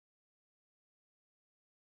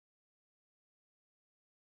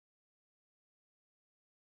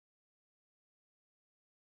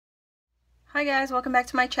Hi guys, welcome back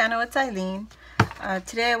to my channel. It's Eileen.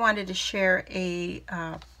 Today I wanted to share a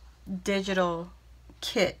digital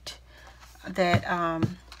kit that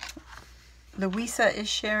Louisa is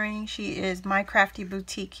sharing. She is My Crafty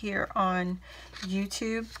Boutique here on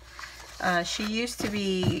YouTube. She used to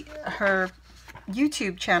be, her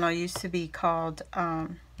YouTube channel used to be called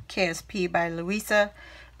KSP by Louisa,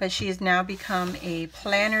 but she has now become a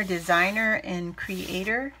planner designer and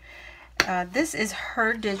creator. This is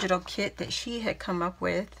her digital kit that she had come up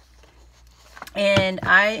with, and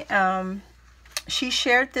she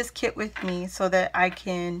shared this kit with me so that I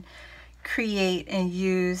can create and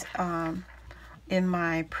use in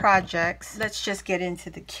my projects. Let's just get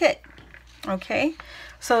into the kit. Okay,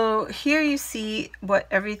 so here you see what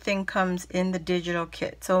everything comes in the digital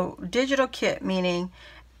kit. So digital kit meaning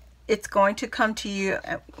it's going to come to you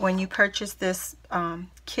when you purchase this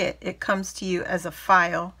kit. It comes to you as a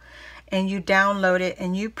file, and you download it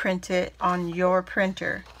and you print it on your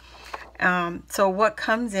printer. So what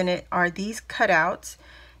comes in it are these cutouts.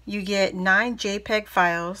 You get 9 JPEG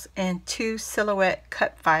files and 2 silhouette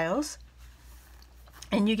cut files,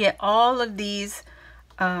 and you get all of these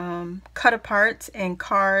cut aparts and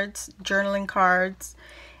cards, journaling cards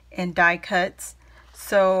and die cuts.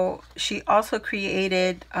 So she also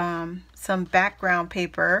created some background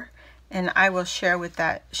paper, and I will share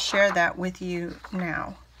that with you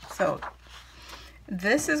now. So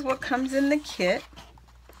this is what comes in the kit.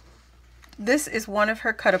 This is one of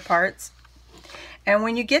her cut aparts, and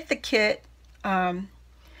when you get the kit,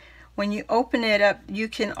 when you open it up, you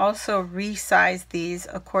can also resize these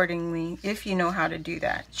accordingly if you know how to do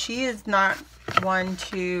that. She is not one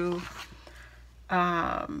to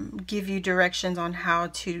give you directions on how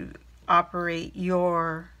to operate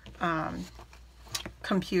your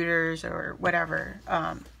computers or whatever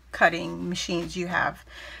cutting machines you have.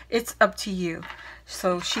 It's up to you.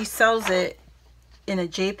 So she sells it in a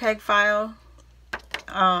JPEG file,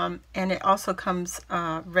 and it also comes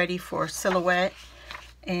ready for silhouette.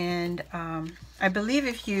 And I believe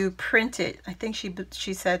if you print it, I think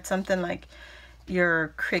she said something like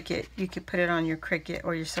your Cricut, you could put it on your Cricut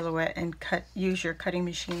or your silhouette and use your cutting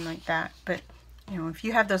machine like that. But you know, if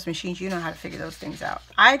you have those machines, you know how to figure those things out.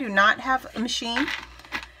 I do not have a machine.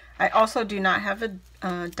 I also do not have a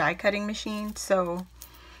die cutting machine, so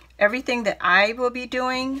everything that I will be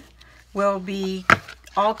doing will be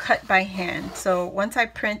all cut by hand. So once I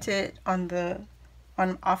print it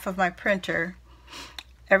off of my printer,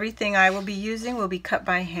 everything I will be using will be cut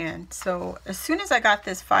by hand. So as soon as I got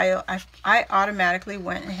this file, I automatically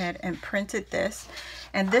went ahead and printed this,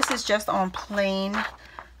 and this is just on plain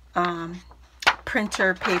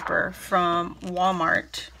printer paper from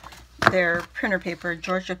Walmart. Their printer paper,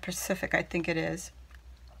 Georgia Pacific, I think it is.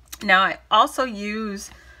 Now I also use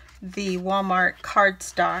the Walmart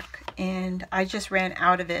cardstock, and I just ran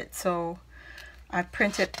out of it, so I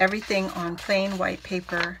printed everything on plain white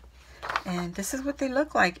paper, and this is what they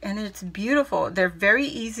look like, and it's beautiful. They're very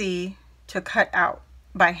easy to cut out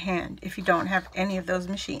by hand if you don't have any of those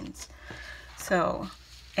machines. So,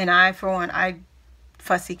 and for one, I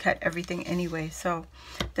fussy cut everything anyway, so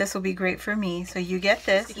this will be great for me. So you get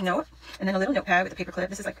this note, and then a little notepad with a paper clip.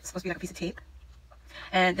 This is like supposed to be like a piece of tape.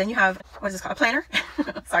 And then you have, what is this called, a planner.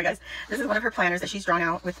 Sorry guys, this is one of her planners that she's drawn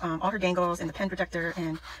out with all her dangles and the pen protector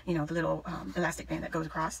and, you know, the little elastic band that goes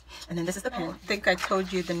across. And then this is the pen. I think I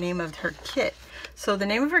told you the name of her kit. So the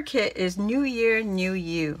name of her kit is New Year, New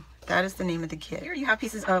You. That is the name of the kit. Here you have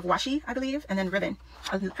pieces of washi, I believe, and then ribbon,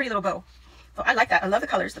 a pretty little bow. So I like that. I love the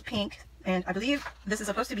colors, the pink, and I believe this is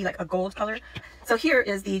supposed to be like a gold color. So here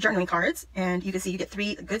is the journaling cards, and you can see you get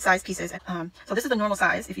 3 good size pieces. So this is the normal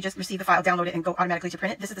size. If you just receive the file, download it, and go automatically to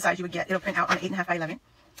print it, this is the size you would get. It'll print out on 8.5 by 11.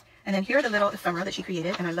 And then here are the little ephemera that she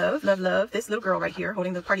created, and I love, love, love this little girl right here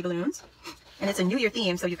holding the party balloons. And it's a New Year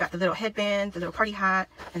theme, so you've got the little headband, the little party hat,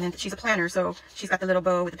 and then she's a planner, so she's got the little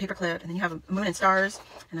bow with the paper clip, and then you have a moon and stars,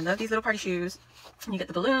 and I love these little party shoes. And you get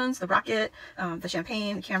the balloons, the rocket, the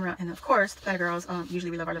champagne, the camera, and of course, the planner girls,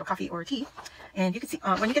 usually we love our little coffee or tea. And you can see,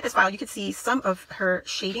 when you get this file, you can see some of her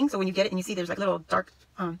shading. So when you get it and you see there's like little dark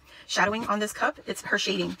shadowing on this cup, it's her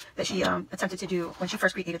shading that she attempted to do when she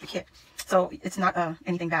first created the kit. So it's not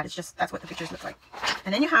anything bad, it's just, that's what the pictures look like.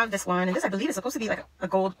 And then you have this one, and this I believe is supposed to be like a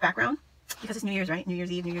gold background, because it's New Year's, right? New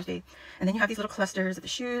Year's Eve, New Year's Day. And then you have these little clusters of the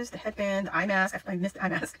shoes, the headband, the eye mask. I missed the eye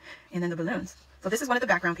mask. And then the balloons. So this is one of the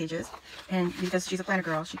background pages. And because she's a planner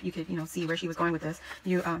girl, you could, you know, see where she was going with this.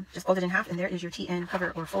 You just fold it in half, and there is your TN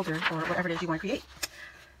cover or folder or whatever it is you want to create.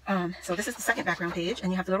 So this is the second background page,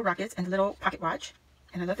 and you have the little rockets and the little pocket watch.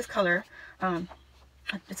 And I love this color.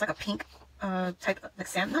 It's like a pink type of like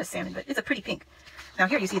salmon, not a salmon, but it's a pretty pink. Now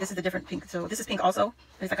here you see this is a different pink. So this is pink also.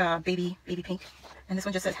 It's like a baby pink. And this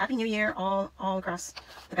one just says Happy New Year all across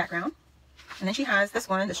the background. And then she has this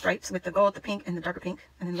one, the stripes with the gold, the pink, and the darker pink,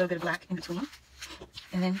 and then a little bit of black in between.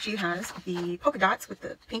 And then she has the polka dots with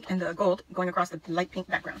the pink and the gold going across the light pink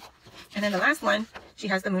background. And then the last one, she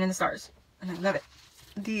has the moon and the stars. And I love it.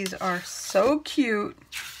 These are so cute.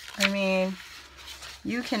 I mean,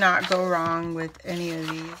 you cannot go wrong with any of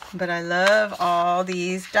these. But I love all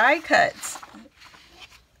these die cuts.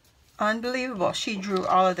 Unbelievable. She drew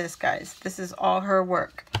all of this, guys. This is all her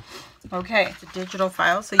work. Okay, it's a digital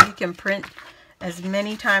file, so you can print as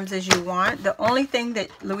many times as you want. The only thing that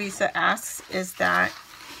Louisa asks is that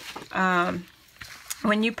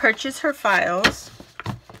when you purchase her files,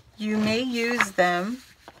 you may use them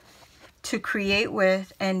to create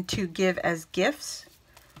with and to give as gifts,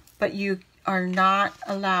 but you are not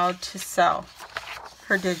allowed to sell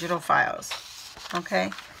her digital files. Okay,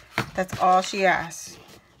 that's all she asks.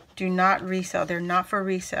 Do not resell. They're not for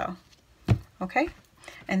resale. Okay,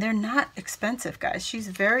 and they're not expensive, guys. She's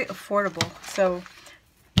very affordable. So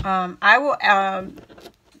I will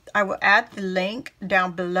add the link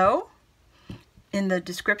down below in the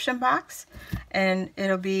description box, and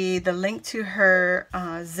it'll be the link to her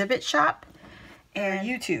Zibbit shop and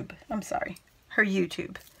YouTube. I'm sorry, her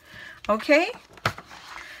YouTube. Okay.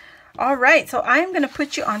 All right, so I'm going to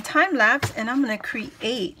put you on time lapse, and I'm going to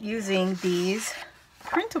create using these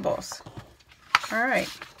printables. All right,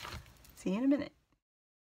 see you in a minute.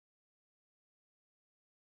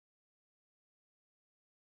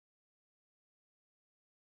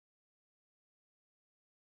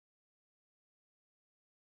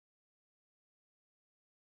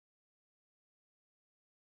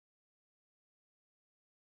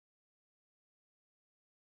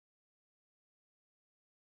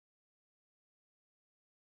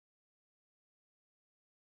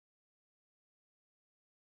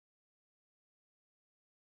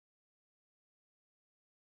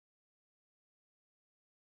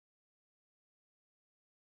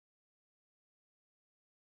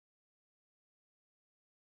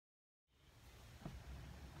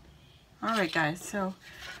 All right, guys, so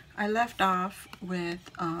I left off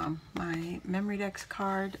with my Memorydex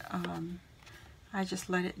card. I just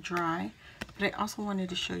let it dry, but I also wanted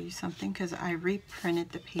to show you something because I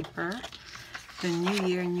reprinted the paper, the New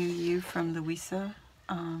Year, New You from Louisa,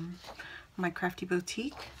 My Crafty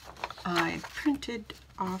Boutique. I printed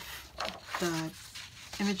off the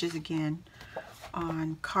images again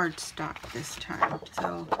on cardstock this time,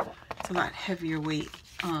 so it's a lot heavier weight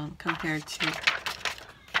compared to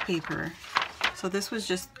paper. So this was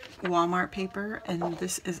just Walmart paper, and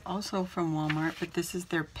this is also from Walmart, but this is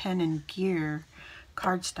their Pen and Gear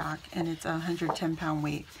cardstock, and it's a 110-pound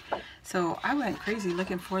weight. So I went crazy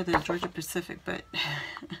looking for the Georgia Pacific, but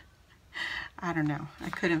I don't know, I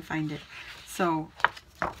couldn't find it. So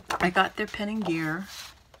I got their Pen and Gear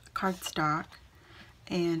cardstock,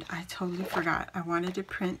 and I totally forgot. I wanted to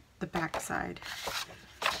print the back side,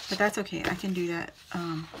 but that's okay. I can do that.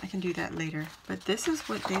 I can do that later. But this is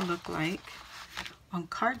what they look like on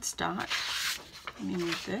cardstock. Let me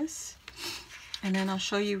move this, and then I'll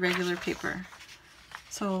show you regular paper.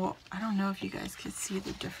 So I don't know if you guys can see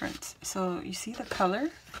the difference. So you see the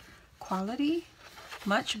color quality,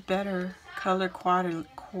 much better color quality,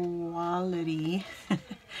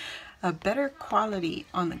 a better quality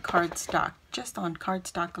on the cardstock, just on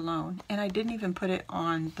cardstock alone. And I didn't even put it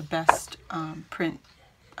on the best print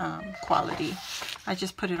quality. I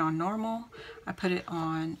just put it on normal. I put it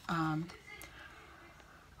on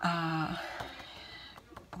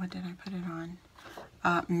what did I put it on?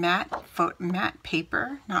 Matte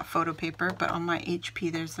paper, not photo paper, but on my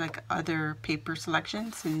HP there's like other paper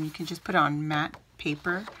selections, and you can just put it on matte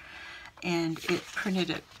paper, and it printed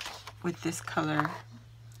it with this color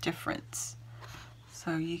difference.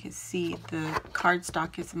 So you can see the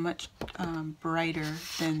cardstock is much brighter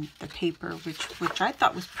than the paper, which I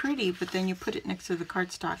thought was pretty, but then you put it next to the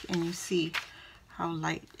cardstock and you see how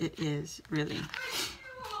light it is, really.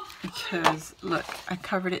 Because look, I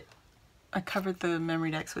covered the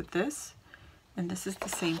Memorydex with this, and this is the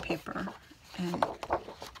same paper, and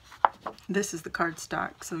this is the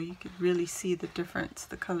cardstock, so you could really see the difference,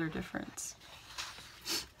 the color difference.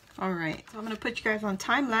 All right, so I'm going to put you guys on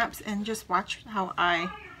time lapse and just watch how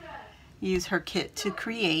I use her kit to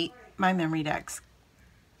create my Memorydex.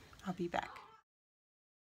 I'll be back.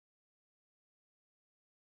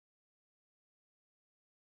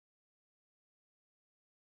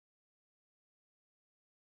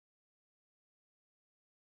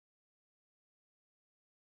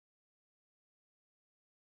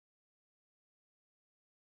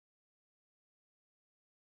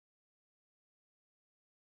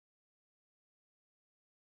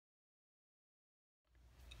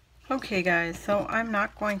 Okay guys, so I'm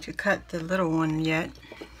not going to cut the little one yet.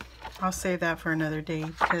 I'll save that for another day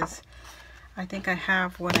because I think I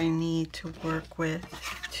have what I need to work with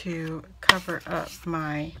to cover up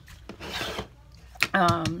my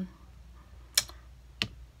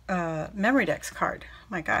memory decks card.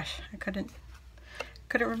 My gosh, I couldn't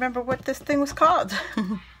remember what this thing was called.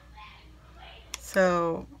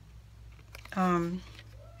 So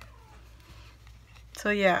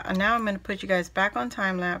yeah, now I'm going to put you guys back on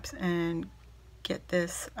time lapse and get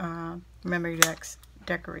this memory decks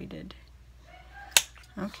decorated.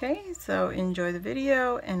 Okay, so enjoy the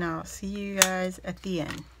video and I'll see you guys at the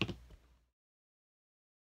end.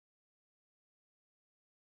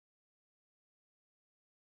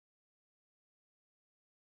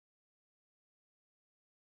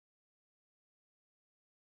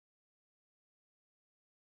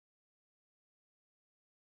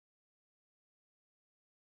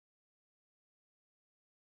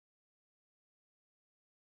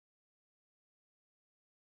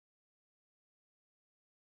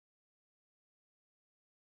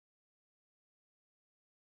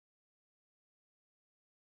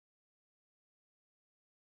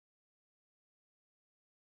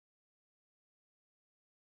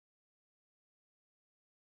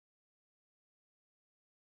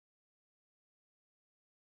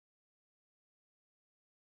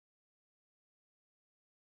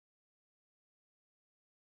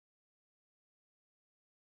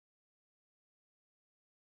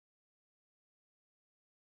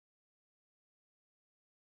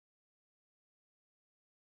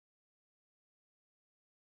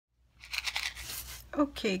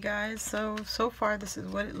 Okay guys, so far this is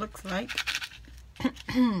what it looks like.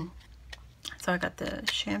 So I got the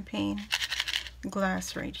champagne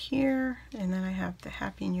glass right here, and then I have the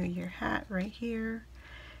Happy New Year hat right here,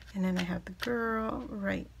 and then I have the girl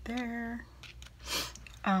right there.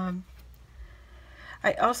 I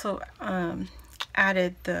also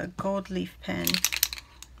added the gold leaf pen,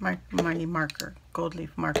 my marker, gold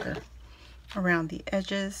leaf marker, around the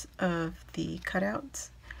edges of the cutouts.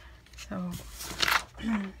 So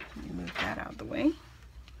let me move that out of the way.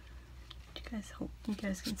 Hope you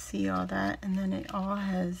guys can see all that, and then it all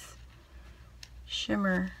has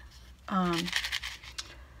shimmer.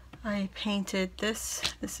 I painted this.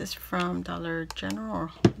 This is from Dollar General,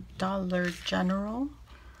 the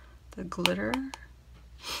glitter,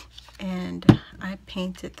 and I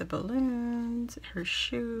painted the balloons, her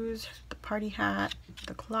shoes, the party hat,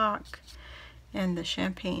 the clock, and the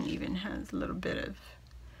champagne even has a little bit of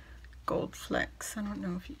gold flecks. I don't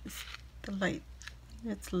know if it's the light.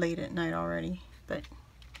 It's late at night already, but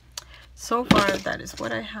so far that is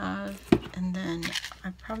what I have. And then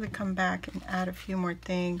I'll probably come back and add a few more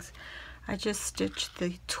things. I just stitched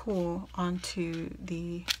the tool onto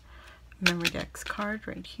the memory decks card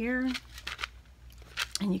right here,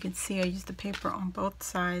 and you can see I used the paper on both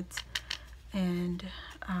sides. And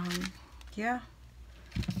yeah,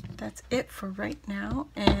 that's it for right now,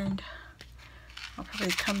 and I'll probably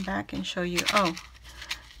come back and show you. Oh,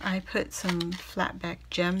 I put some flat back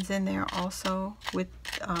gems in there also with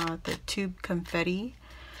the tube confetti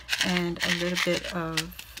and a little bit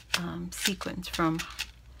of sequins from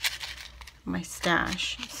my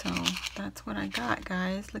stash. So that's what I got,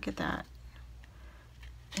 guys. Look at that.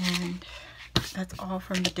 And that's all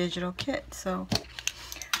from the digital kit. So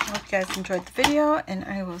I hope you guys enjoyed the video, and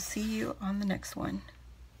I will see you on the next one.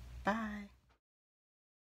 Bye.